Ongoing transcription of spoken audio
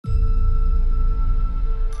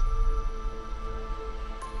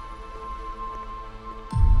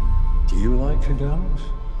You like your dogs?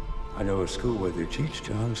 I know a school where they teach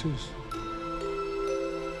dances.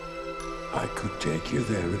 I could take you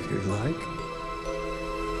there if you'd like.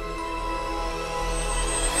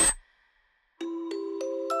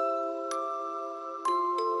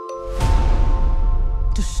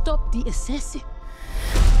 To stop the assassin,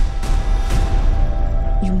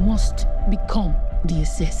 you must become the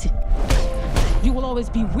assassin. You will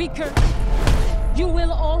always be weaker. You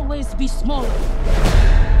will always be smaller.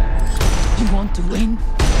 You want to win?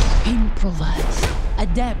 Improvise.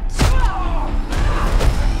 Adapt.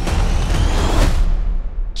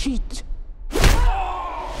 Cheat.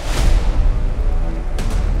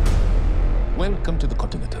 Welcome to the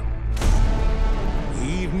Continental.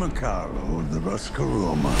 Eve Macarro of the Ruska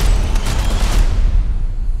Roma.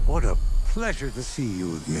 What a pleasure to see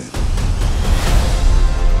you again.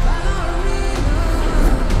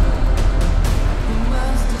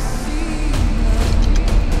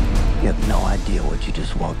 You have no idea what you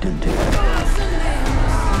just walked into.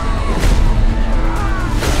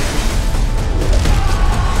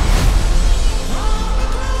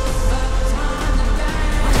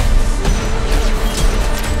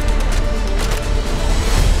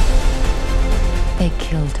 They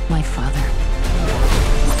killed my father.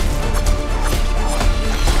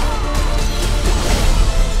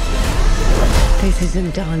 This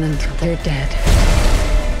isn't done until they're dead.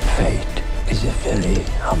 Fate is a very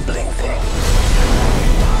humbling thing.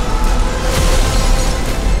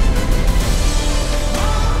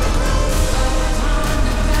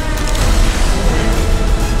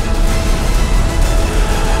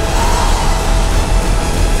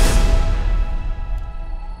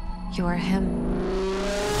 You are him.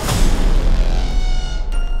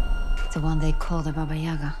 The one they call the Baba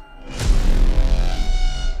Yaga.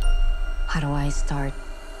 How do I start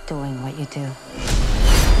doing what you do?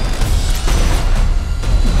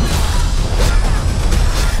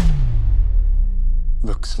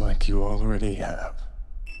 Looks like you already have.